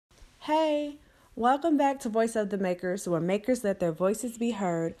Hey, welcome back to Voice of the Makers, where makers let their voices be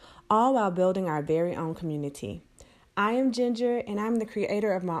heard, all while building our very own community. I am Ginger, and I'm the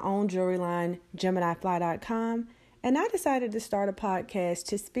creator of my own jewelry line, GeminiFly.com, and I decided to start a podcast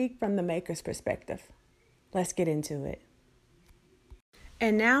to speak from the maker's perspective. Let's get into it.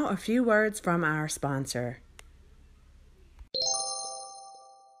 And now a few words from our sponsor.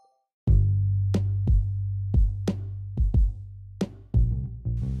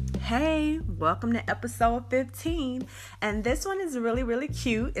 Hey, welcome to episode 15, and this one is really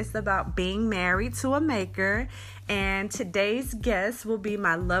cute. It's about being married to a maker, and today's guest will be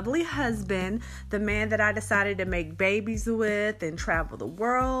my lovely husband, the man that I decided to make babies with and travel the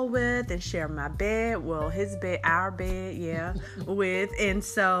world with and share my bed, his bed, our bed, with. And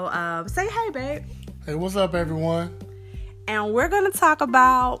so say hey, babe. Hey, what's up, everyone? And we're going to talk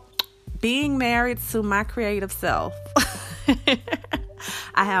about being married to my creative self.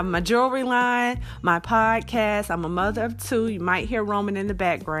 I have my jewelry line, my podcast. I'm a mother of two. You might hear Roman in the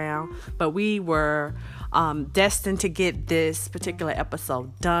background, but we were destined to get this particular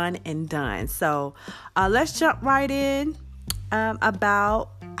episode done. So let's jump right in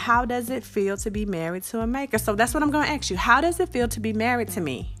about how does it feel to be married to a maker. So that's what I'm going to ask you. How does it feel to be married to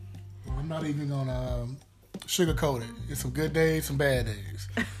me? Well, I'm not even going to sugarcoat it. It's some good days, some bad days.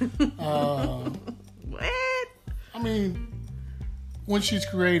 What? I mean, when she's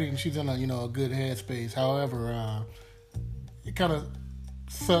creating, she's in a good headspace. However, it kind of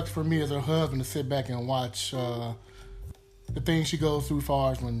sucks for me as her husband to sit back and watch the things she goes through, as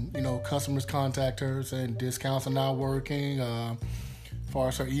far as when customers contact her saying discounts are not working. As far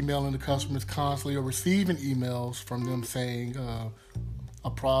as her emailing the customers constantly, or receiving emails from them saying a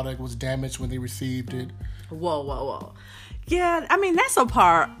product was damaged when they received it. Whoa. Yeah, I mean, that's a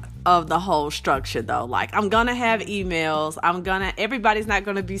part of the whole structure, though. Like, I'm going to have emails. Everybody's not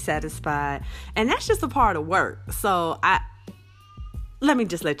going to be satisfied. And that's just a part of work. So, let me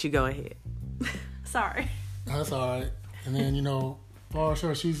just let you go ahead. Sorry. That's all right. And then, for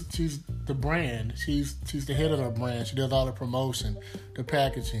sure, she's the brand. She's the head of the brand. She does all the promotion, the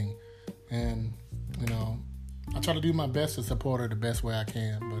packaging. And, I try to do my best to support her the best way I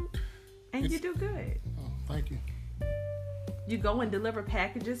can. And you do good. Oh, thank you. You go and deliver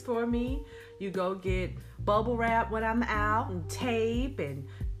packages for me. You go get bubble wrap when I'm out, and tape and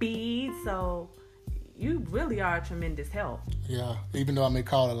beads. So you really are a tremendous help. Yeah, even though I may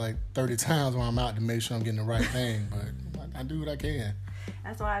call it like 30 times when I'm out to make sure I'm getting the right thing, but I do what I can.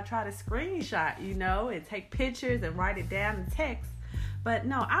 That's why I try to screenshot, and take pictures and write it down in text. But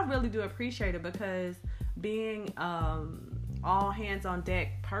no, I really do appreciate it, because being all hands on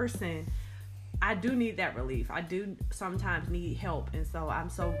deck person, I do need that relief. I do sometimes need help. And so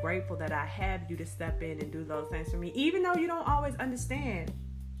I'm so grateful that I have you to step in and do those things for me, even though you don't always understand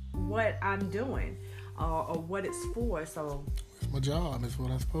what I'm doing or what it's for. So it's my job. It's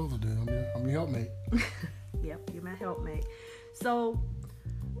what I'm supposed to do. I'm your helpmate. Yep, you're my helpmate. So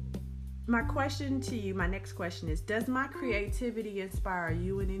my next question is, does my creativity inspire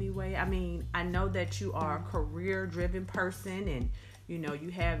you in any way? I mean, I know that you are a career-driven person, and you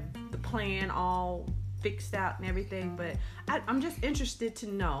have the plan all fixed out and everything, but I'm just interested to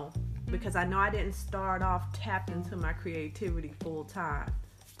know, because I know I didn't start off tapped into my creativity full time.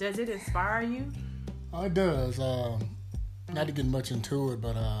 Does it inspire you? It does. Not to get much into it,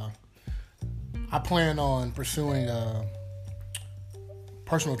 but I plan on pursuing a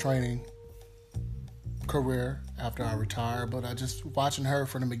personal training career after I retire, but I just watching her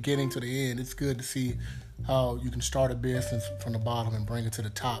from the beginning to the end, it's good to see how you can start a business from the bottom and bring it to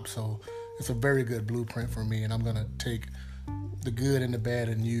the top. So it's a very good blueprint for me, and I'm going to take the good and the bad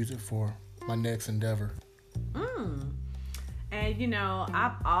and use it for my next endeavor. And,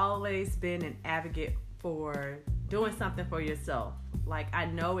 I've always been an advocate for doing something for yourself. Like, I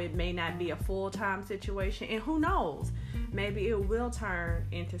know it may not be a full-time situation, and who knows, maybe it will turn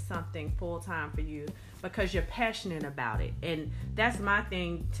into something full-time for you because you're passionate about it. And that's my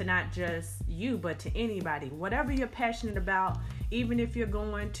thing to not just you, but to anybody. Whatever you're passionate about, even if you're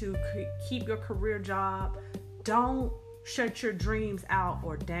going to keep your career job, don't shut your dreams out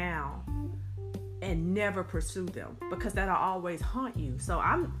or down and never pursue them, because that'll always haunt you. So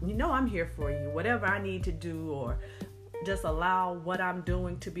I'm here for you. Whatever I need to do, or just allow what I'm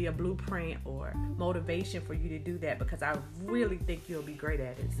doing to be a blueprint or motivation for you to do that, because I really think you'll be great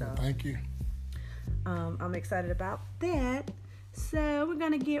at it. So thank you. I'm excited about that. So we're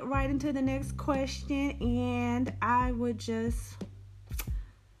going to get right into the next question, and I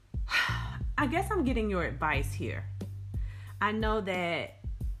guess I'm getting your advice here. I know that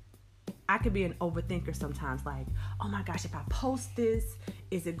I could be an overthinker sometimes, like, oh my gosh, if I post this,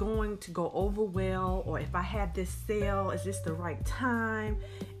 is it going to go over well? Or if I have this sale, is this the right time?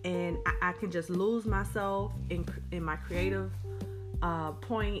 And I can just lose myself in my creative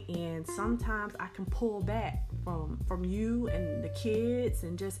point, and sometimes I can pull back from you and the kids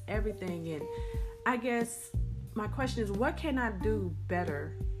and just everything. And I guess my question is, what can I do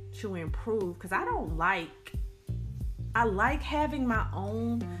better to improve? Because I like having my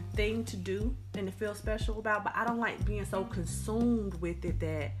own thing to do and to feel special about, but I don't like being so consumed with it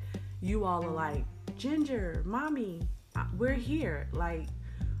that you all are like, Ginger, Mommy, we're here. Like,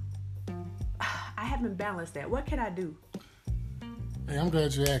 I haven't balanced that. What can I do? Hey, I'm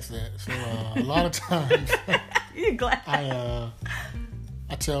glad you asked that. So a lot of times You're glad.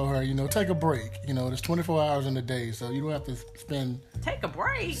 I tell her, take a break. There's 24 hours in the day, so you don't have to spend Take a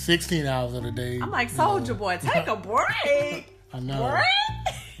break. 16 hours of the day. I'm like, Soldier Boy, take a break. I know.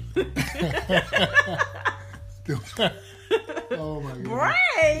 Break? Oh my God.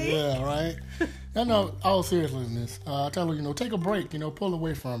 Break? Yeah, right? No, all seriousness. I tell her, take a break, pull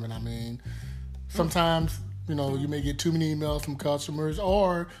away from it. I mean, sometimes, you may get too many emails from customers,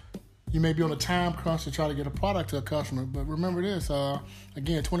 or you may be on a time crunch to try to get a product to a customer. But remember this,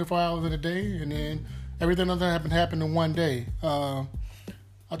 again, 24 hours in a day, and then everything doesn't happen in one day.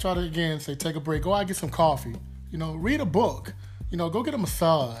 I try to, again, say take a break. Go out and get some coffee. Read a book. Go get a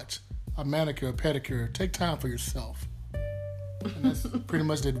massage, a manicure, a pedicure. Take time for yourself. And that's pretty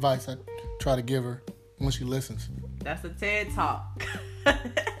much the advice I try to give her when she listens. That's a TED Talk.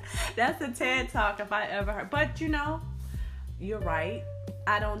 That's a TED Talk if I ever heard. But, you're right.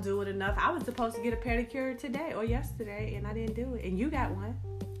 I don't do it enough. I was supposed to get a pedicure today or yesterday, and I didn't do it. And you got one.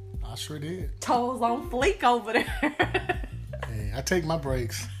 I sure did. Toes on fleek over there. Hey, I take my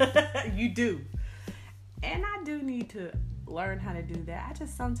breaks. You do. And I do need to learn how to do that. I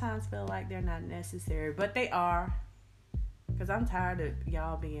just sometimes feel like they're not necessary, but they are. Because I'm tired of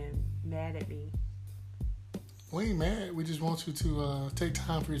y'all being mad at me. We ain't mad. We just want you to take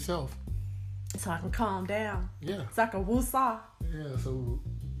time for yourself. So I can calm down. Yeah. So I can woosah. Yeah, so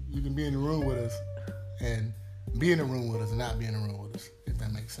you can be in the room with us and be in the room with us and not be in the room with us, if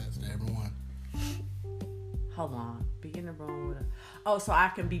that makes sense to everyone. Hold on. Be in the room with us. Oh, so I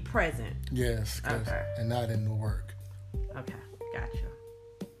can be present. Yes, okay. And not in the work. Okay, gotcha.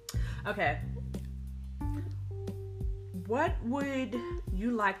 Okay. What would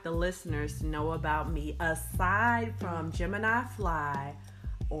you like the listeners to know about me aside from Gemini Fly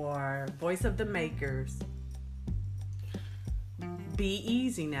or Voice of the Makers? Be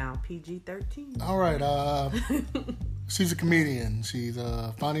easy now, PG-13. All right. She's a comedian. She's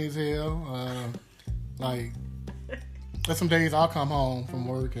funny as hell. There's some days I'll come home from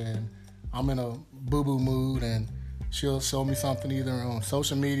work and I'm in a boo-boo mood, and she'll show me something either on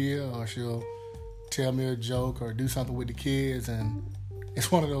social media or she'll tell me a joke or do something with the kids, and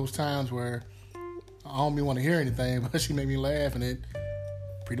it's one of those times where I don't even want to hear anything, but she made me laugh, and it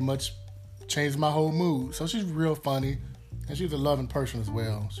pretty much changed my whole mood. So she's real funny, and she's a loving person as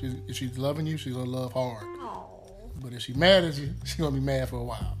well. If she's loving you, she's gonna love hard. Aww. But if she's mad at you, she's gonna be mad for a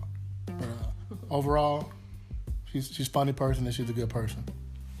while. But overall, she's a funny person, and she's a good person.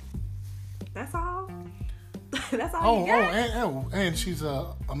 That's all. That's all. You got? And she's an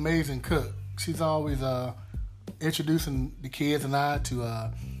amazing cook. She's always introducing the kids and I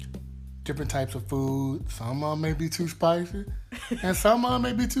to different types of food. Some of them may be too spicy, and some of them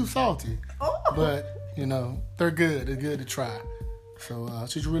may be too salty. Oh. But, they're good. They're good to try. So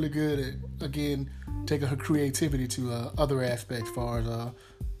she's really good at, again, taking her creativity to other aspects as far as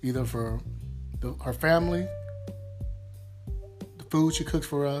either for her family, the food she cooks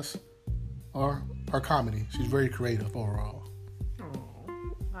for us, or her comedy. She's very creative overall. Oh,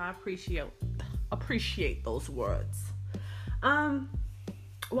 I appreciate those words.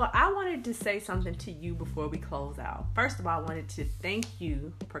 Well, I wanted to say something to you before we close out. First of all, I wanted to thank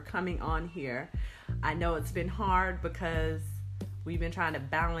you for coming on here. I know it's been hard because we've been trying to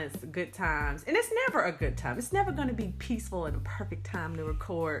balance good times, and it's never a good time. It's never going to be peaceful and a perfect time to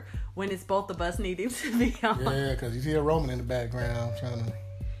record when it's both of us needing to be on. Yeah, because you hear Roman in the background trying to...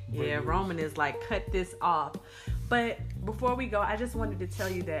 Yeah, Roman is like, cut this off. But before we go, I just wanted to tell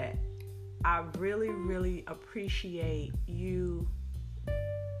you that I really, really appreciate you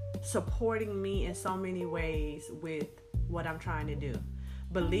supporting me in so many ways with what I'm trying to do.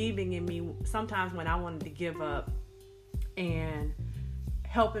 Believing in me sometimes when I wanted to give up, and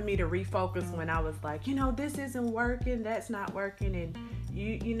helping me to refocus when I was like, this isn't working, that's not working. And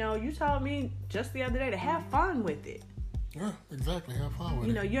you told me just the other day to have fun with it. Yeah, exactly. Have fun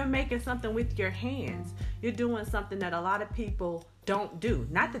with it. You're making something with your hands. You're doing something that a lot of people don't do.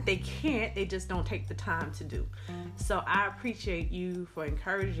 Not that they can't, they just don't take the time to do. So I appreciate you for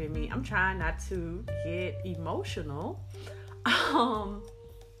encouraging me. I'm trying not to get emotional.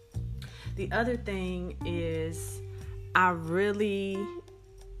 The other thing is I'm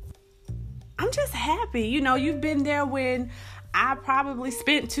just happy. You know, you've been there when I probably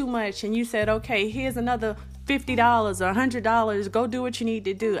spent too much and you said, okay, here's another $50 or $100. Go do what you need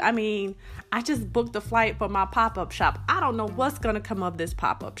to do. I mean, I just booked a flight for my pop-up shop. I don't know what's going to come of this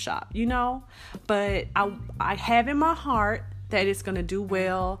pop-up shop, you know, but I have in my heart that it's going to do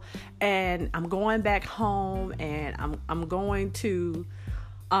well, and I'm going back home, and I'm going to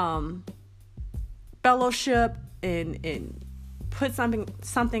fellowship and put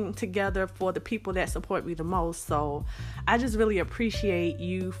something together for the people that support me the most. So I just really appreciate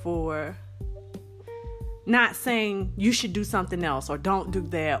you for not saying you should do something else or don't do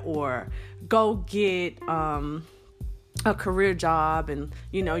that or go get a career job. And,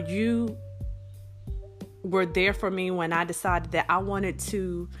 you know, you were there for me when I decided that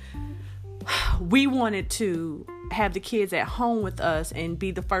we wanted to have the kids at home with us and be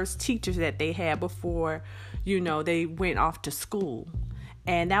the first teachers that they had before, you know, they went off to school.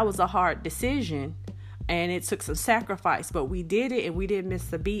 And that was a hard decision. And it took some sacrifice, but we did it and we didn't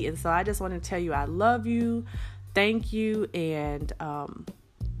miss a beat. And so I just want to tell you I love you. Thank you. And I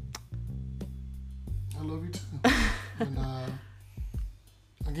love you too. And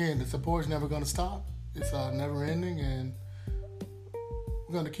again, the support's never going to stop. It's never ending, and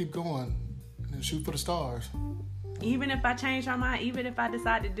we're going to keep going and shoot for the stars. Even if I change my mind, even if I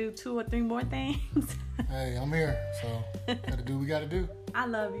decide to do 2 or 3 more things. Hey, I'm here, so got to do what we got to do. I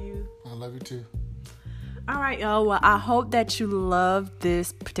love you. I love you too. All right, y'all. Well, I hope that you loved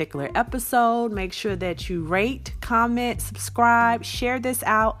this particular episode. Make sure that you rate, comment, subscribe, share this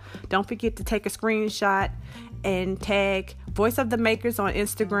out. Don't forget to take a screenshot and tag Voice of the Makers on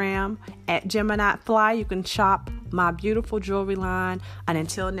Instagram at Gemini Fly. You can shop my beautiful jewelry line. And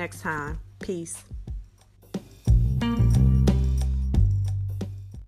until next time, peace.